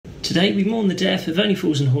Today we mourn the death of Only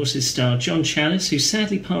Fools and Horses star John Challis, who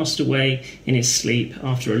sadly passed away in his sleep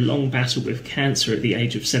after a long battle with cancer at the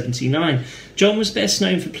age of 79. John was best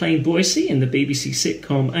known for playing Boycie in the BBC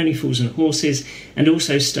sitcom Only Fools and Horses, and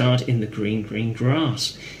also starred in The Green Green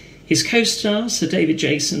Grass. His co-star, Sir David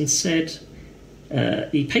Jason, said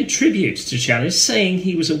he paid tribute to Challis, saying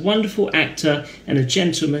he was a wonderful actor and a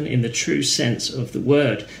gentleman in the true sense of the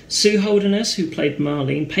word. Sue Holderness, who played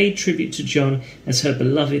Marlene, paid tribute to John as her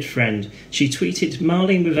beloved friend. She tweeted,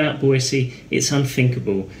 "Marlene without Boycie, it's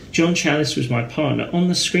unthinkable. John Challis was my partner on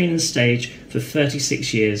the screen and stage for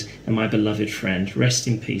 36 years and my beloved friend. Rest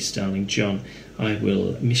in peace, darling John. I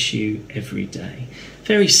will miss you every day."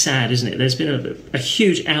 Very sad, isn't it? There's been a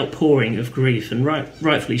huge outpouring of grief, and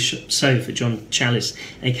rightfully so, for John Challis,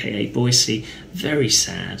 aka Boycie. Very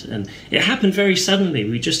sad, and it happened very suddenly.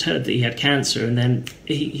 We just heard that he had cancer, and then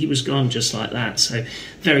he was gone just like that. So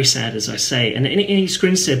very sad, as I say. And in East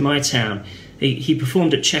Grinstead, my town, he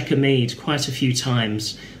performed at Chequer Mead quite a few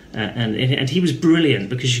times. And he was brilliant,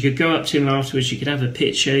 because you could go up to him afterwards, you could have a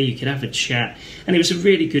picture, you could have a chat, and it was a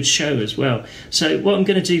really good show as well. So what I'm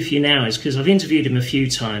going to do for you now is, because I've interviewed him a few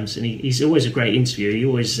times, and he's always a great interviewer, he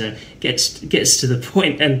always gets to the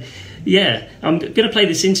point, and yeah, I'm going to play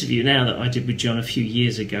this interview now that I did with John a few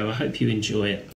years ago. I hope you enjoy it.